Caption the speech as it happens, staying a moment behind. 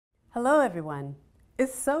Hello everyone.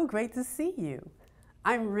 It's so great to see you.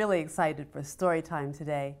 I'm really excited for story time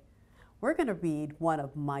today. We're going to read one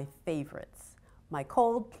of my favorites, My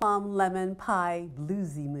Cold Plum Lemon Pie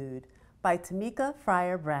Bluesy Mood by Tameka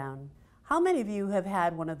Brown. How many of you have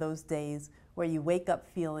had one of those days where you wake up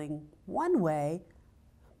feeling one way,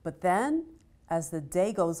 but then as the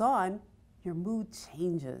day goes on, your mood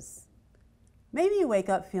changes? Maybe you wake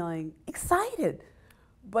up feeling excited,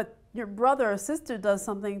 but your brother or sister does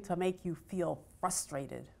something to make you feel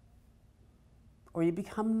frustrated. Or you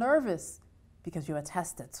become nervous because you have a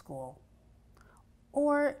test at school.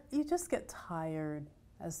 Or you just get tired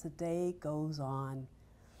as the day goes on.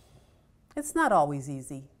 It's not always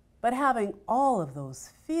easy, but having all of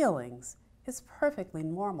those feelings is perfectly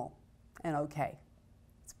normal and okay.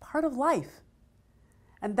 It's part of life.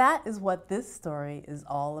 And that is what this story is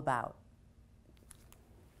all about.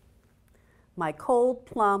 My Cold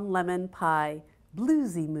Plum Lemon Pie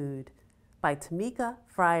Bluesy Mood by Tameka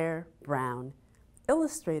Brown,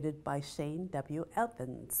 illustrated by Shane W.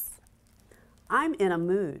 Evans. I'm in a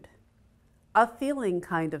mood, a feeling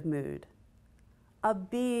kind of mood. A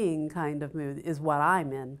being kind of mood is what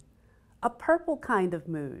I'm in. A purple kind of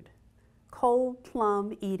mood. Cold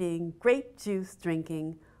plum eating, grape juice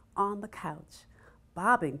drinking, on the couch,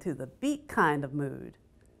 bobbing to the beat kind of mood.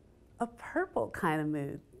 A purple kind of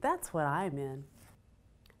mood, that's what I'm in.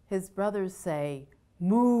 His brothers say,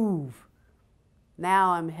 move.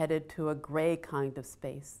 Now I'm headed to a gray kind of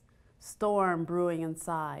space. Storm brewing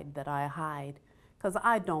inside that I hide, 'cause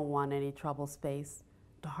I don't want any trouble space.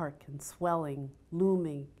 Dark and swelling,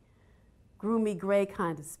 looming, groomy gray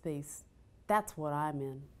kind of space, that's what I'm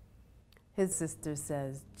in. His sister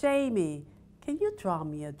says, Jamie, can you draw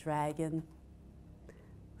me a dragon?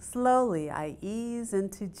 Slowly I ease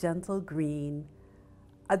into gentle green,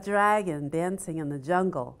 a dragon dancing in the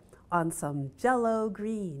jungle on some jello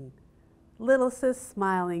green. Little sis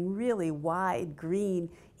smiling really wide green,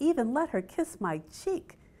 even let her kiss my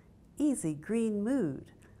cheek. Easy green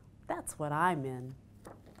mood, that's what I'm in.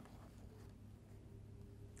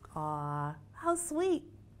 Aw, how sweet.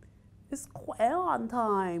 It's crayon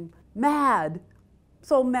time. Mad,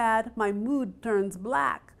 so mad my mood turns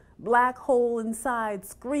black. Black hole inside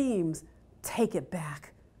screams, take it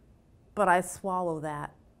back. But I swallow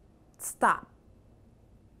that. Stop.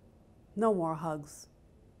 No more hugs.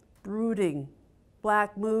 Brooding,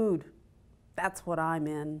 black mood. That's what I'm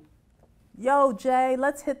in. Yo, Jay,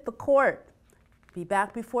 let's hit the court. Be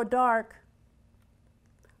back before dark.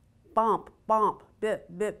 Bump, bump, bip,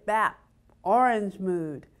 bip, bap. Orange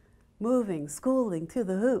mood. Moving, schooling to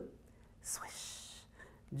the hoop. Swish.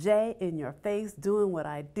 Jay in your face doing what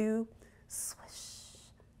I do. Swish.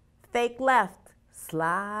 Fake left,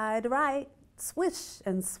 slide right. Swish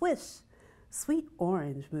and swish. Sweet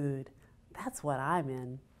orange mood. That's what I'm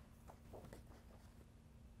in.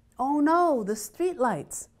 Oh no, the street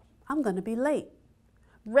lights. I'm gonna be late.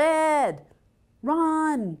 Red,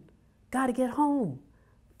 run. Gotta get home.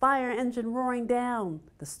 Fire engine roaring down.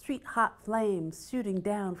 The street hot flames shooting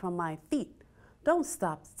down from my feet. Don't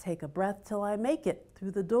stop to take a breath till I make it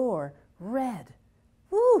through the door. Red.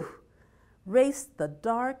 Woo! Raced the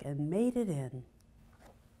dark and made it in.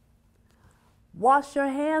 Wash your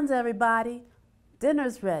hands, everybody.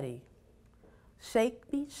 Dinner's ready.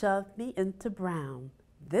 Shake me, shove me into brown.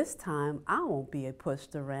 This time I won't be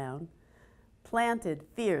pushed around. Planted,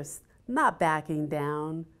 fierce, not backing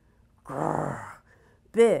down. Grrr.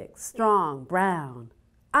 Big, strong, brown.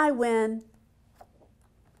 I win.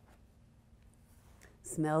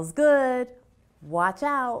 Smells good. Watch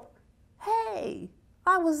out. Hey,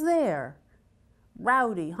 I was there.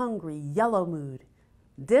 Rowdy, hungry, yellow mood.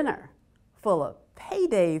 Dinner full of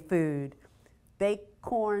payday food. Baked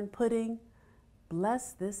corn pudding.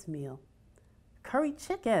 Bless this meal. Curry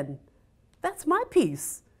chicken. That's my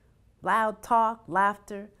piece. Loud talk,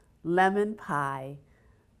 laughter, lemon pie.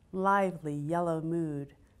 Lively yellow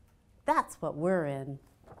mood. That's what we're in.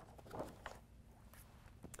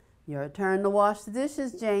 Your turn to wash the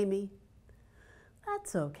dishes, Jamie.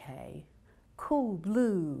 That's okay. Cool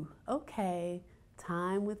blue. Okay.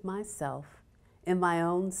 Time with myself in my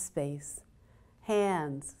own space.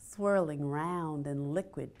 Hands swirling round in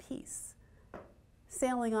liquid peace.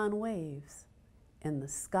 Sailing on waves in the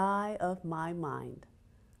sky of my mind.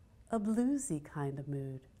 A bluesy kind of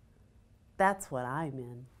mood. That's what I'm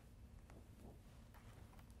in.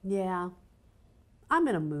 Yeah, I'm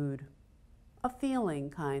in a mood. A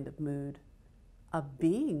feeling kind of mood. A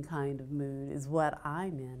being kind of mood is what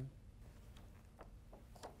I'm in.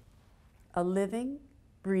 A living,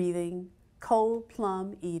 breathing, cold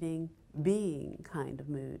plum eating, being kind of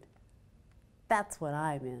mood. That's what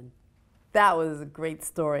I'm in. That was a great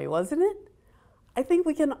story, wasn't it? I think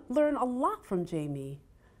we can learn a lot from Jamie.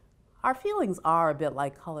 Our feelings are a bit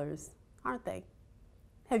like colors, aren't they?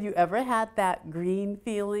 Have you ever had that green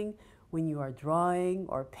feeling when you are drawing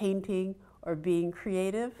or painting or being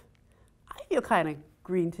creative? I feel kind of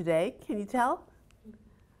green today, can you tell?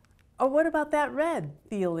 Or what about that red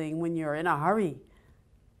feeling when you're in a hurry?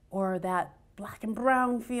 Or that black and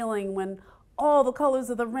brown feeling when all the colors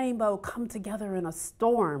of the rainbow come together in a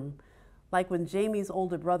storm, like when Jamie's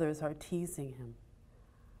older brothers are teasing him.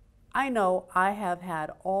 I know I have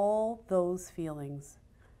had all those feelings.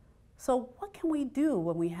 So what can we do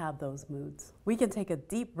when we have those moods? We can take a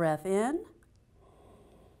deep breath in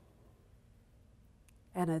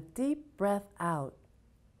and a deep breath out.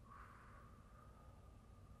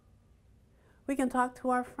 We can talk to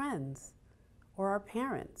our friends or our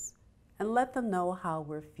parents and let them know how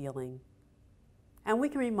we're feeling. And we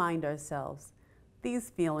can remind ourselves,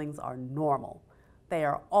 these feelings are normal. They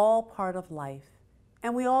are all part of life,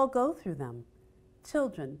 and we all go through them.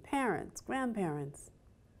 Children, parents, grandparents.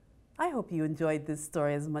 I hope you enjoyed this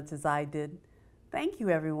story as much as I did. Thank you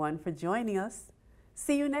everyone for joining us.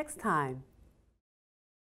 See you next time.